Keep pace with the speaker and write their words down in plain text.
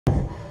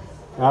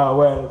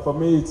Well, for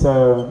me, it's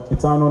an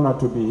honor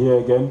to be here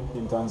again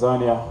in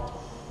Tanzania.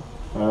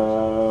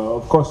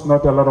 Of course,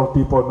 not a lot of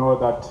people know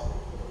that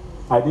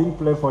I didn't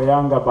play for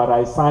Yanga, but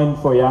I signed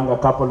for Yanga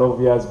a couple of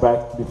years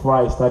back before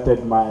I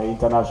started my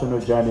international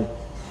journey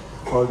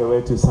all the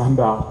way to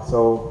Sundows.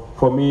 So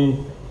for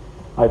me,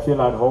 I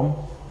feel at home,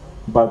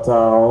 but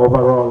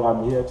overall,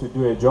 I'm here to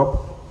do a job.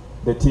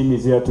 The team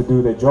is here to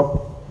do the job.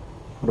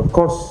 And of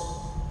course,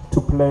 to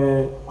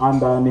play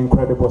under an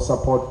incredible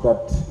support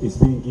that is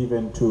being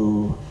given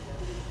to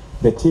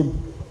the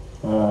team,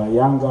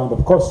 Yanga. And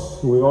of course,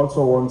 we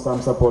also want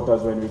some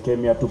supporters when we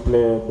came here to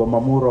play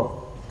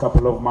Bomamuro a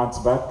couple of months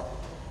back.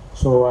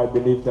 So I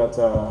believe that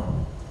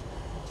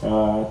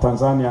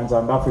Tanzanians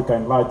and Africa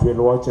in large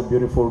will watch a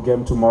beautiful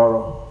game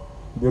tomorrow,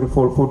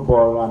 beautiful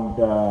football,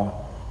 and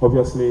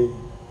obviously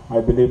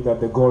I believe that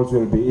the goals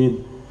will be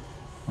in,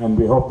 and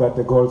we hope that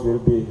the goals will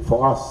be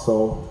for us.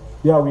 So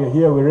yeah, we're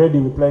here, we're ready,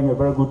 we're playing a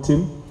very good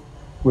team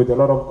with a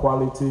lot of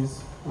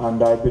qualities,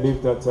 and I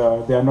believe that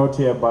they are not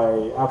here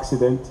by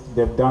accident.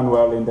 They've done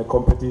well in the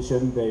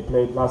competition. They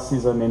played last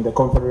season in the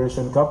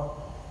Confederation Cup,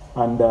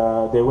 and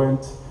they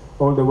went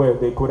all the way.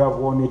 They could have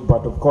won it,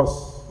 but of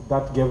course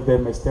that gave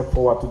them a step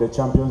forward to the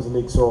Champions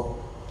League. So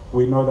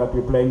we know that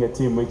we're playing a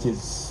team which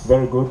is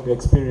very good,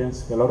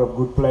 experienced, a lot of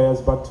good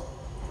players, but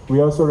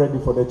we're also ready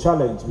for the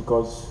challenge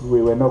because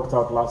we were knocked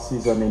out last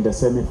season in the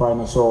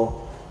semi-final.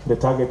 So the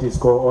target is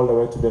go all the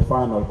way to the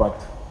final, but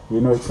we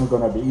know it's not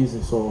going to be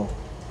easy. So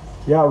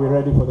yeah, we're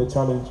ready for the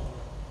challenge.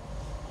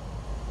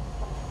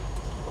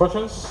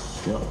 Questions?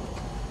 Yeah.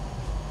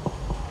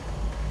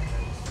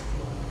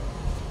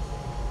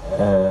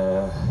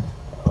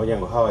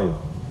 Onyango, how are you?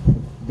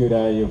 Good,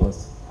 how are you,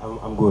 boss?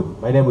 I'm good.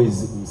 My name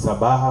is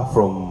Sabaha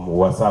from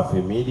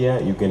Wasafi Media.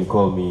 You can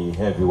call me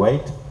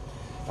Heavyweight.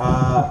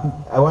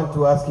 I want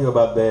to ask you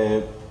about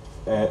the,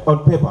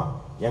 on paper,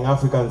 young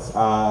Africans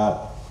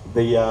are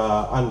they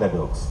are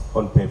underdogs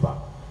on paper.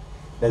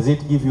 Does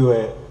it give you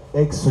an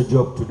extra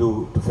job to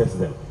do to face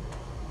them?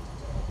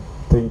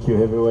 Thank you,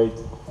 Heavyweight.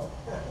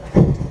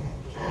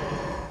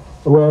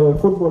 Well,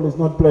 football is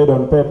not played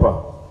on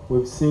paper.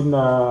 We've seen,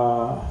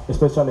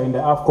 especially in the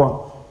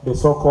AFCON, the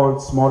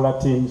so-called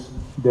smaller teams,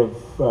 they've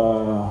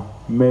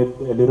made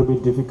a little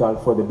bit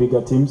difficult for the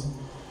bigger teams.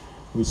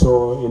 We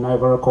saw in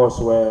Ivory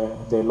Coast where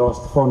they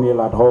lost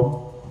 4-0 at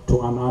home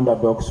to an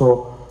underdog.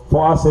 So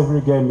for us,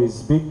 every game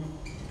is big.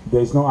 There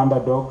is no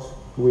underdogs.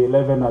 We're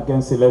 11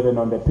 against 11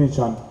 on the pitch,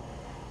 and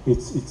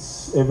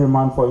it's every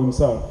man for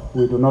himself.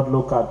 We do not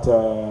look at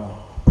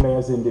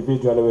players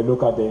individually, we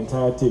look at the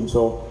entire team.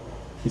 So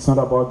it's not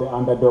about the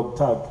underdog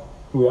tag.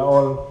 We are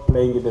all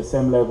playing at the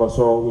same level,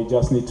 so we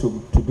just need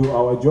to do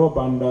our job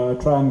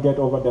and try and get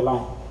over the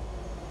line.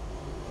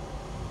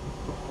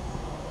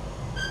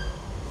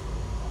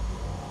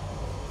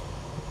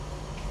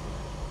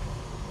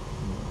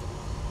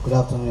 Good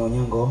afternoon,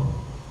 Onyango.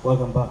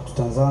 Welcome back to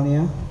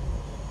Tanzania.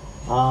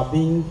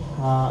 Being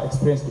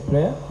experienced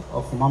player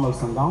of Mamelodi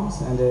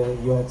Sundows, and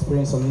your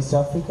experience on East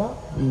Africa,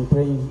 been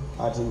playing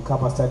at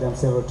Nkapa Stadium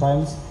several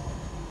times.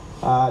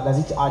 Does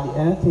it add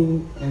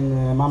anything in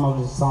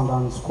Mamelodi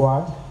Sundows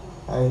squad,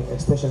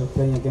 especially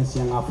playing against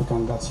young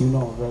Africans that you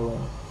know very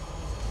well?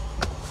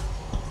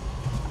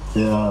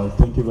 Yeah,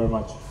 thank you very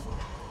much.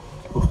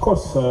 Of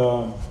course,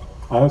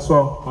 I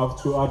also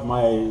have to add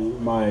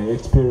my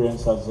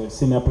experience as a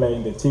senior player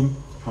in the team,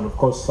 and of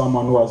course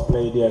someone who has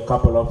played here a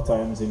couple of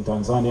times in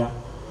Tanzania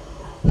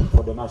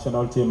for the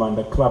national team and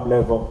the club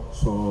level.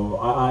 So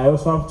I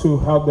also have to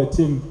help the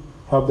team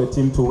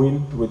to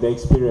win with the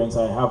experience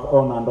I have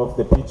on and off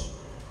the pitch.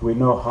 We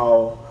know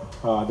how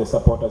the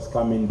supporters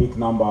come in big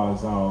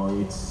numbers.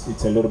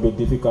 It's a little bit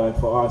difficult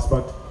for us,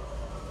 but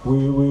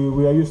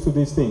we are used to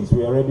these things.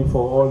 We are ready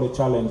for all the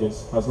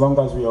challenges. As long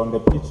as we are on the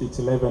pitch, it's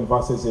 11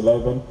 versus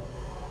 11.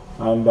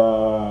 And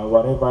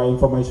whatever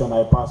information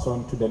I pass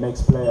on to the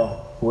next player,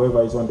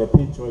 whoever is on the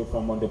pitch, or if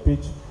I'm on the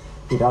pitch,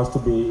 it has to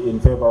be in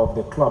favor of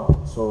the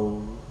club.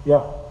 So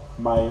yeah,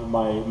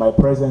 my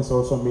presence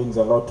also means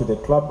a lot to the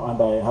club,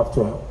 and I have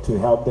to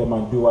help them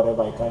and do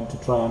whatever I can to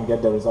try and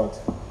get the results.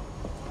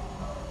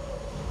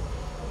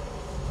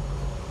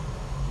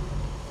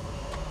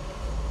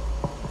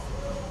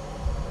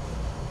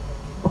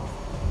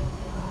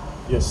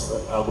 Yes,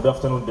 good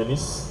afternoon,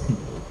 Denis.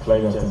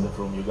 Clive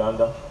from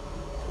Uganda.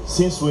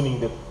 Since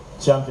winning the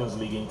Champions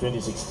League in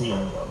 2016,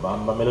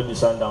 Mamelodi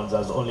Sundows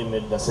has only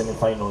made the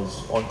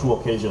semi-finals on 2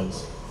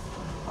 occasions.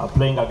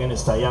 Playing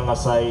against a younger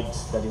side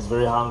that is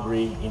very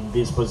hungry in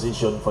this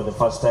position for the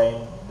first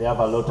time, they have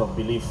a lot of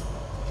belief.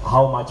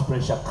 How much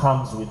pressure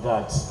comes with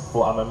that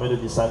for a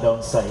Mamelodi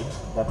Sundows side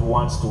that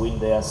wants to win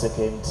their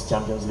second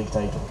Champions League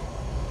title?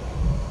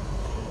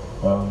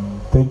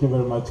 Thank you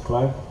very much,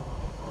 Clive.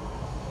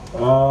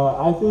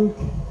 I think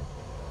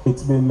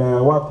it's been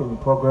a work in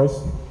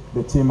progress.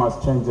 The team has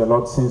changed a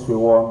lot since we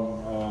won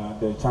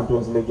the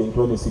Champions League in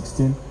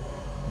 2016.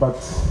 But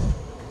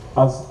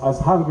as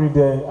hungry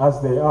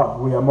as they are,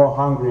 we are more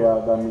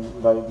hungrier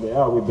than they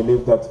are. We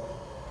believe that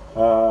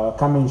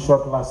coming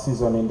short last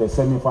season in the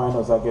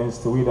semi-finals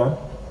against Wydad,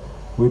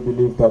 we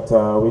believe that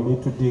we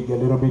need to dig a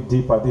little bit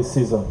deeper this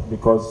season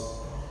because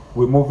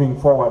we're moving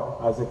forward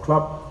as a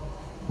club.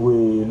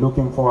 We're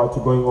looking forward to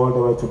going all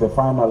the way to the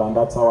final, and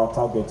that's our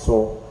target.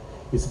 So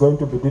it's going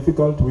to be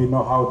difficult. We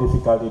know how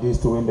difficult it is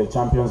to win the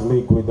Champions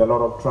League with a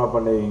lot of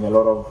traveling, a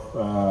lot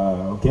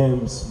of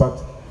games, but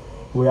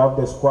we have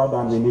the squad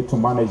and we need to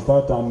manage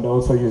that and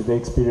also use the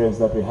experience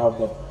that we have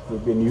that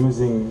we've been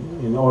using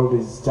in all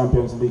these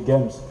Champions League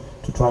games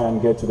to try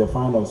and get to the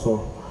final.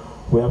 So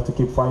we have to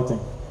keep fighting.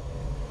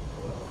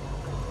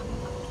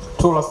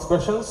 2 last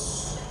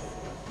questions.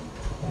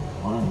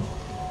 One.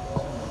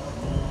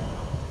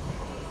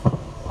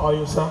 How are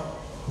you, sir?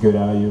 Good,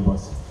 how are you,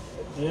 boss?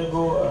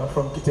 Diego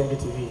from Kitenge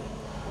TV.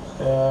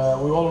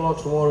 We all know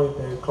tomorrow is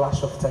the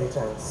clash of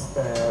titans.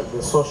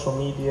 The social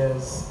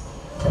medias,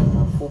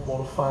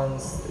 football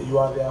fans, you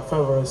are their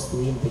favorites to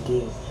win the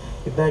game.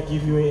 Did that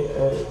give you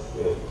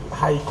a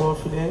high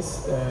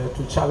confidence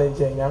to challenge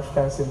young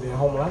Africans in their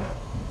homeland?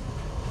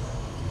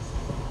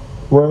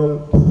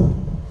 Well,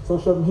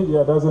 social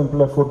media doesn't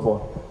play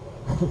football.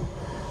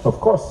 Of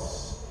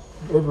course,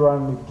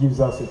 everyone gives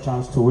us a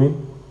chance to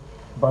win,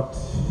 but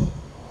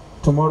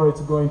tomorrow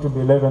it's going to be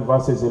 11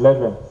 versus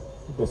 11.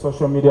 The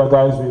social media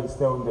guys will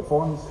stay on the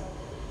phones.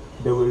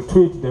 They will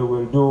tweet, they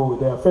will do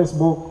their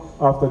Facebook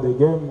after the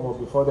game or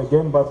before the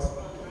game, but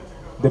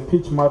the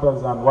pitch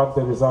matters and what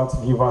the results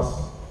give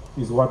us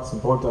is what's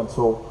important.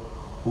 So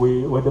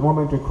at the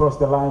moment we cross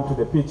the line to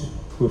the pitch,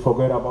 we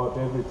forget about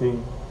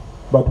everything.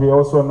 But we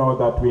also know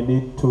that we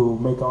need to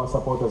make our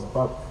supporters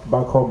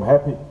back home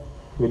happy.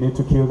 We need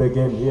to kill the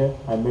game here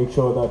and make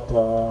sure that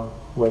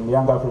when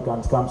Young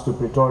Africans comes to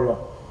Pretoria,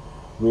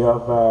 we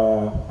have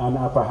an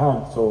upper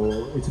hand. So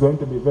it's going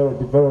to be very,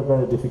 very,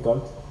 very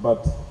difficult.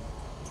 But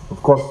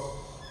of course,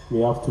 we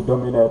have to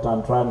dominate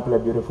and try and play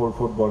beautiful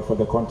football for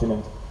the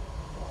continent.